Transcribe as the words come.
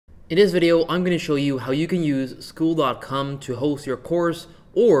In this video, I'm going to show you how you can use Skool.com to host your course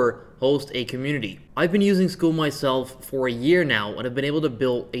or host a community. I've been using Skool myself for a year now and have been able to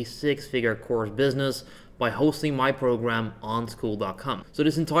build a six-figure course business by hosting my program on Skool.com. So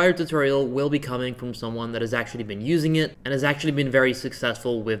this entire tutorial will be coming from someone that has actually been using it and has actually been very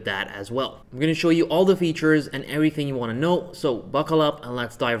successful with that as well. I'm going to show you all the features and everything you want to know, so buckle up and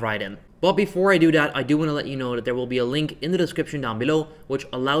let's dive right in. But before I do that, I do want to let you know that there will be a link in the description down below which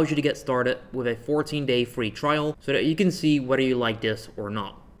allows you to get started with a 14-day free trial so that you can see whether you like this or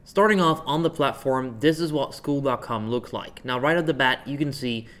not. Starting off on the platform, this is what Skool.com looks like. Now right off the bat, you can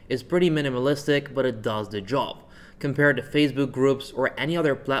see it's pretty minimalistic, but it does the job. Compared to Facebook groups or any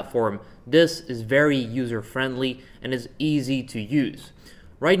other platform, this is very user-friendly and is easy to use.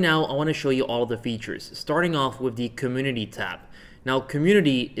 Right now, I want to show you all the features, starting off with the Community tab. Now,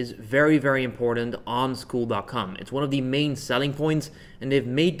 community is very, very important on Skool.com. It's one of the main selling points, and they've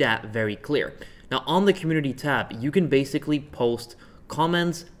made that very clear. Now, on the Community tab, you can basically post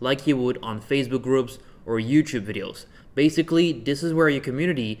comments like you would on Facebook groups or YouTube videos. Basically, this is where your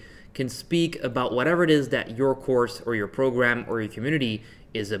community can speak about whatever it is that your course or your program or your community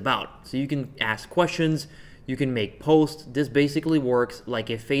is about. So you can ask questions, you can make posts. This basically works like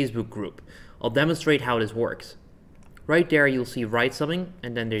a Facebook group. I'll demonstrate how this works. Right there, you'll see write something,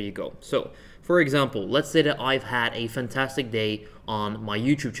 and then there you go. So, for example, let's say that I've had a fantastic day on my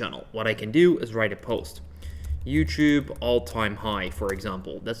YouTube channel. What I can do is write a post. YouTube all-time high, for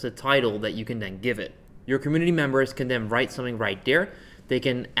example. That's the title that you can then give it. Your community members can then write something right there. They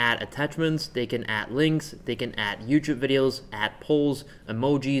can add attachments, they can add links, they can add YouTube videos, add polls,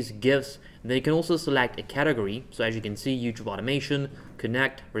 emojis, GIFs. And they can also select a category. So as you can see, YouTube automation,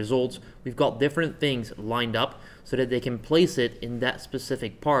 connect, results. We've got different things lined up so that they can place it in that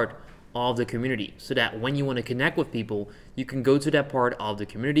specific part of the community, so that when you want to connect with people, you can go to that part of the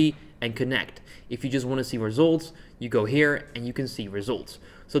community and connect. If you just want to see results, you go here and you can see results.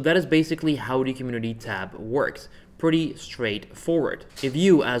 So that is basically how the Community tab works. Pretty straightforward. If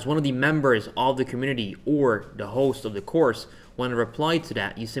you, as one of the members of the community or the host of the course, want to reply to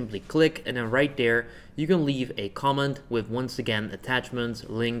that, you simply click, and then right there you can leave a comment with, once again, attachments,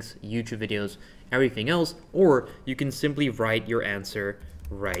 links, YouTube videos, everything else, or you can simply write your answer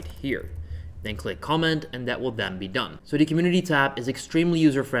right here. Then click comment, and that will then be done. So the Community tab is extremely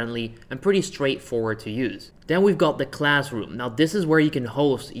user-friendly and pretty straightforward to use. Then we've got the Classroom. Now this is where you can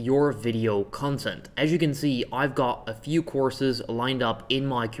host your video content. As you can see, I've got a few courses lined up in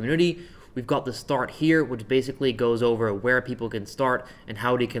my community. We've got the start here, which basically goes over where people can start and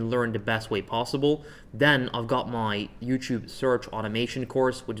how they can learn the best way possible. Then I've got my YouTube search automation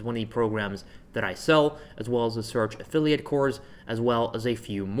course, which is one of the programs that I sell, as well as the search affiliate course, as well as a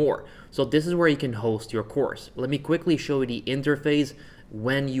few more. So this is where you can host your course. Let me quickly show you the interface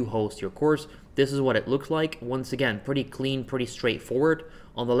when you host your course. This is what it looks like. Once again, pretty clean, pretty straightforward.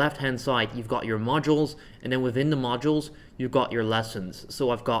 On the left hand side, you've got your modules, and then within the modules, you've got your lessons. So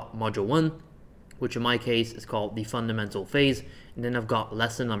I've got module 1, which in my case is called the fundamental phase, and then I've got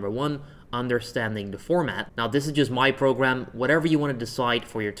lesson number 1, understanding the format. Now this is just my program. Whatever you want to decide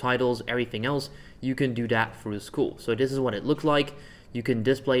for your titles, everything else, you can do that through Skool. So this is what it looks like. You can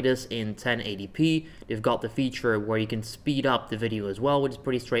display this in 1080p. They've got the feature where you can speed up the video as well, which is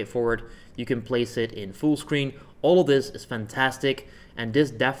pretty straightforward. You can place it in full screen. All of this is fantastic, and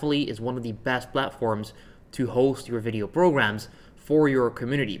this definitely is one of the best platforms to host your video programs for your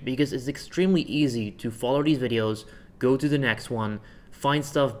community, because it's extremely easy to follow these videos, go to the next one, find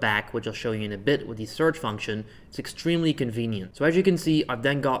stuff back, which I'll show you in a bit with the search function. It's extremely convenient. So as you can see, I've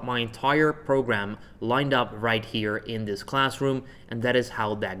then got my entire program lined up right here in this Classroom, and that is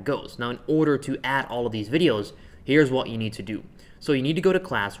how that goes. Now, in order to add all of these videos, here's what you need to do. So you need to go to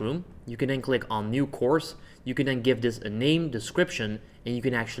Classroom. You can then click on New Course. You can then give this a name, description, and you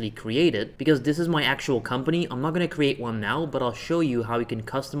can actually create it. Because this is my actual company, I'm not going to create one now, but I'll show you how you can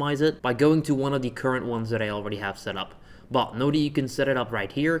customize it by going to one of the current ones that I already have set up. But know that you can set it up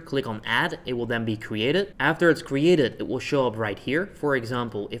right here, click on add, it will then be created. After it's created, it will show up right here. For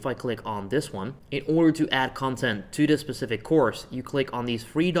example, if I click on this one, in order to add content to this specific course, you click on these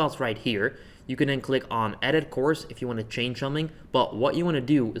three dots right here. You can then click on edit course if you want to change something, but what you want to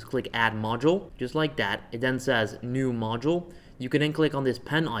do is click add module, just like that. It then says new module. You can then click on this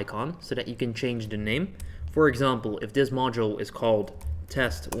pen icon so that you can change the name. For example, if this module is called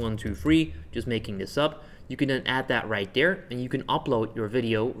test 123, just making this up, you can then add that right there, and you can upload your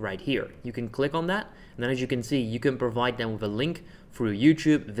video right here. You can click on that, and then as you can see, you can provide them with a link through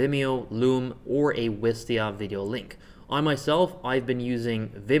YouTube, Vimeo, Loom, or a Wistia video link. I've been using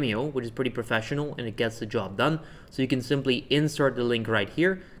Vimeo, which is pretty professional and it gets the job done. So you can simply insert the link right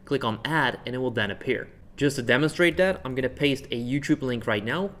here, click on add, and it will then appear. Just to demonstrate that, I'm going to paste a YouTube link right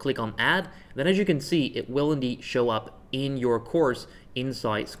now, click on add, then as you can see, it will indeed show up in your course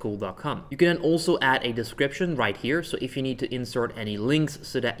inside Skool.com. You can then also add a description right here, so if you need to insert any links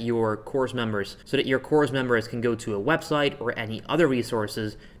so that your course members can go to a website or any other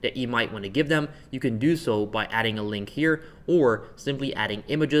resources that you might want to give them, you can do so by adding a link here or simply adding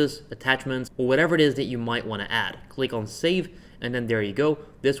images, attachments, or whatever it is that you might want to add. Click on save, and then there you go.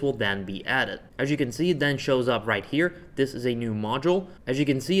 This will then be added. As you can see, it then shows up right here. This is a new module. As you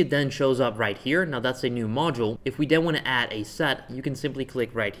can see, it then shows up right here. Now that's a new module. If we then want to add a set, you can simply click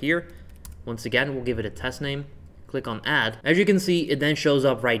right here. Once again, we'll give it a test name. Click on add. As you can see, it then shows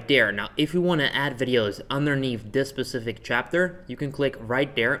up right there. Now, if you want to add videos underneath this specific chapter, you can click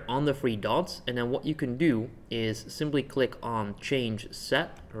right there on the three dots. And then what you can do is simply click on change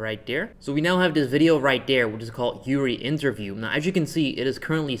set right there. So we now have this video right there, which is called Yuri interview. Now, as you can see, it is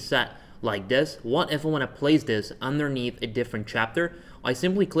currently set like this. What if I want to place this underneath a different chapter? I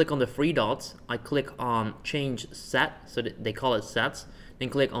simply click on the three dots. I click on change set, so that they call it sets. Then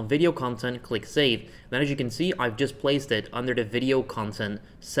click on video content, click save. Then as you can see, I've just placed it under the video content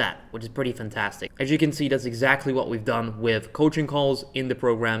set, which is pretty fantastic. As you can see, that's exactly what we've done with coaching calls in the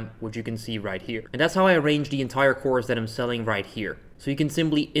program, which you can see right here. And that's how I arranged the entire course that I'm selling right here. So you can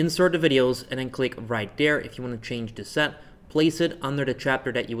simply insert the videos and then click right there if you want to change the set. Place it under the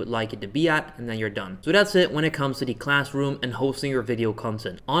chapter that you would like it to be at, and then you're done. So that's it when it comes to the classroom and hosting your video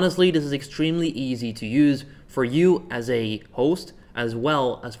content. Honestly, this is extremely easy to use for you as a host, as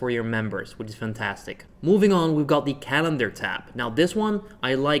well as for your members, which is fantastic. Moving on, we've got the calendar tab. Now this one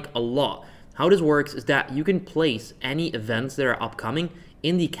I like a lot. How this works is that you can place any events that are upcoming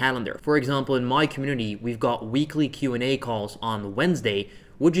in the calendar. For example, in my community, we've got weekly Q&A calls on Wednesday,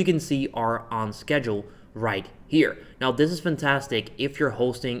 which you can see are on schedule right here. Now this is fantastic if you're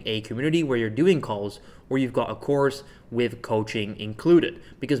hosting a community where you're doing calls or you've got a course with coaching included,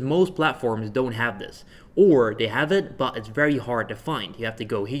 because most platforms don't have this, or they have it but it's very hard to find. You have to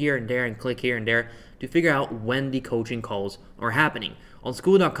go here and there and click here and there to figure out when the coaching calls are happening. On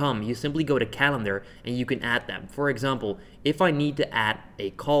Skool.com, you simply go to calendar and you can add them. For example, if I need to add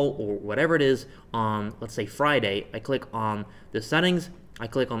a call or whatever it is on, let's say Friday, I click on the settings, I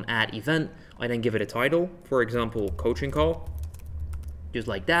click on add event, I then give it a title, for example, coaching call, just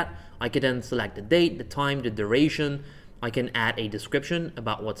like that. I can then select the date, the time, the duration. I can add a description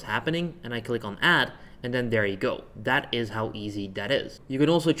about what's happening, and I click on add, and then there you go. That is how easy that is. You can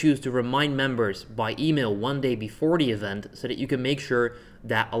also choose to remind members by email one day before the event so that you can make sure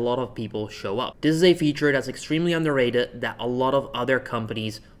that a lot of people show up. This is a feature that's extremely underrated that a lot of other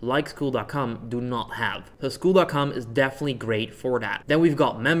companies like Skool.com do not have. So Skool.com is definitely great for that. Then we've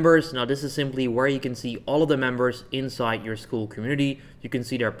got members. Now this is simply where you can see all of the members inside your Skool community. You can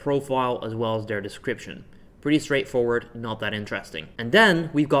see their profile as well as their description. Pretty straightforward, not that interesting. And then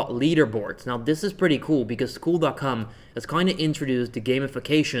we've got leaderboards. Now this is pretty cool because Skool.com has kind of introduced the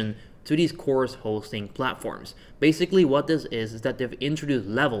gamification to these course hosting platforms. Basically what this is that they've introduced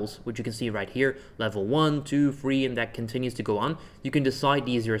levels, which you can see right here, level 1, 2, 3, and that continues to go on. You can decide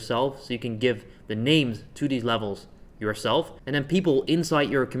these yourself, so you can give the names to these levels yourself, and then people inside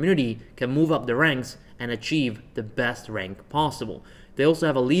your community can move up the ranks and achieve the best rank possible. They also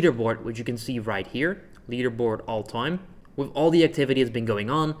have a leaderboard, which you can see right here, leaderboard all time, with all the activity that's been going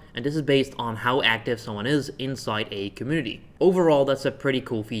on, and this is based on how active someone is inside a community. Overall, that's a pretty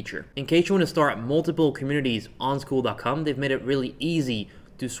cool feature. In case you want to start multiple communities on Skool.com, they've made it really easy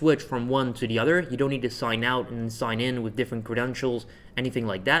to switch from one to the other. You don't need to sign out and sign in with different credentials, anything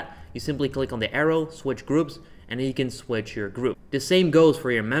like that. You simply click on the arrow, switch groups, and then you can switch your group. The same goes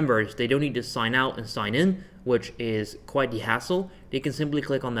for your members. They don't need to sign out and sign in, which is quite the hassle. They can simply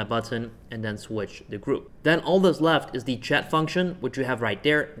click on that button and then switch the group. Then all that's left is the chat function, which you have right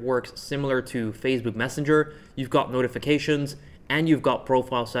there. It works similar to Facebook Messenger. You've got notifications and you've got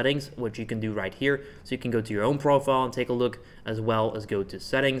profile settings, which you can do right here. So you can go to your own profile and take a look, as well as go to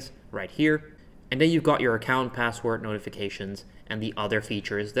settings right here. And then you've got your account, password, notifications, and the other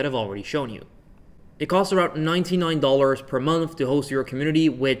features that I've already shown you. It costs around $99 per month to host your community,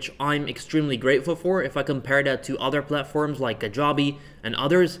 which I'm extremely grateful for. If I compare that to other platforms like Kajabi and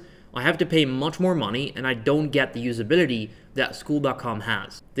others, I have to pay much more money and I don't get the usability that Skool.com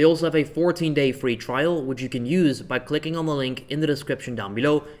has. They also have a 14-day free trial, which you can use by clicking on the link in the description down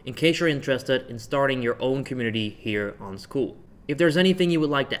below in case you're interested in starting your own community here on Skool. If there's anything you would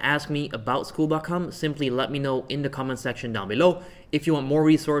like to ask me about Skool.com, simply let me know in the comment section down below. If you want more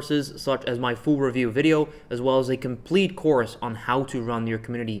resources such as my full review video, as well as a complete course on how to run your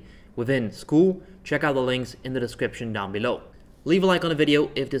community within Skool, check out the links in the description down below. Leave a like on the video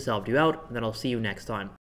if this helped you out, and then I'll see you next time.